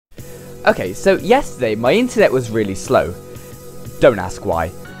Okay, so yesterday my internet was really slow. Don't ask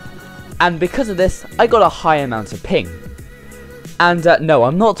why. And because of this, I got a high amount of ping. And no,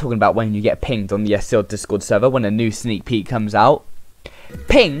 I'm not talking about when you get pinged on the SCR Discord server when a new sneak peek comes out.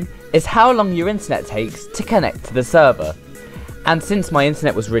 Ping is how long your internet takes to connect to the server. And since my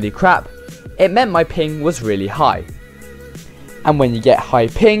internet was really crap, it meant my ping was really high. And when you get high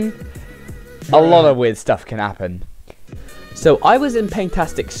ping, a lot of weird stuff can happen. So I was in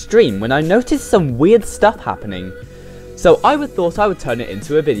Pingtastic's stream when I noticed some weird stuff happening. So I thought I would turn it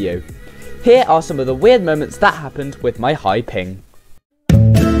into a video. Here are some of the weird moments that happened with my high ping.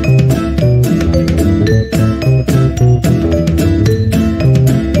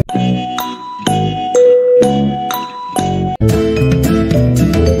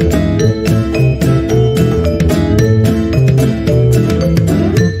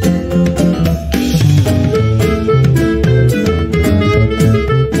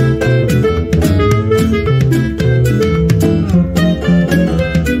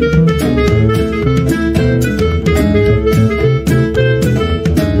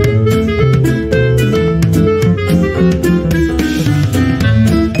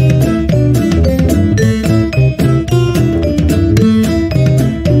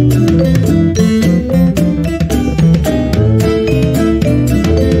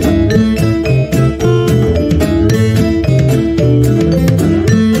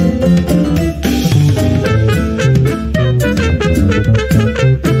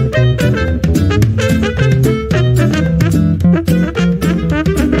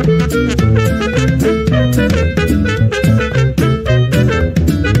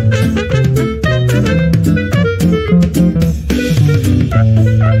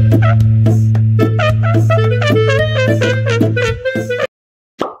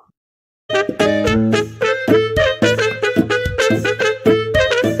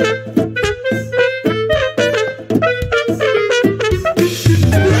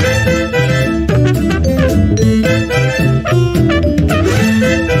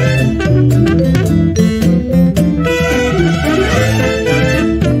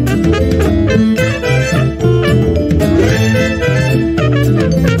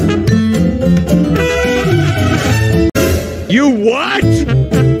 You what?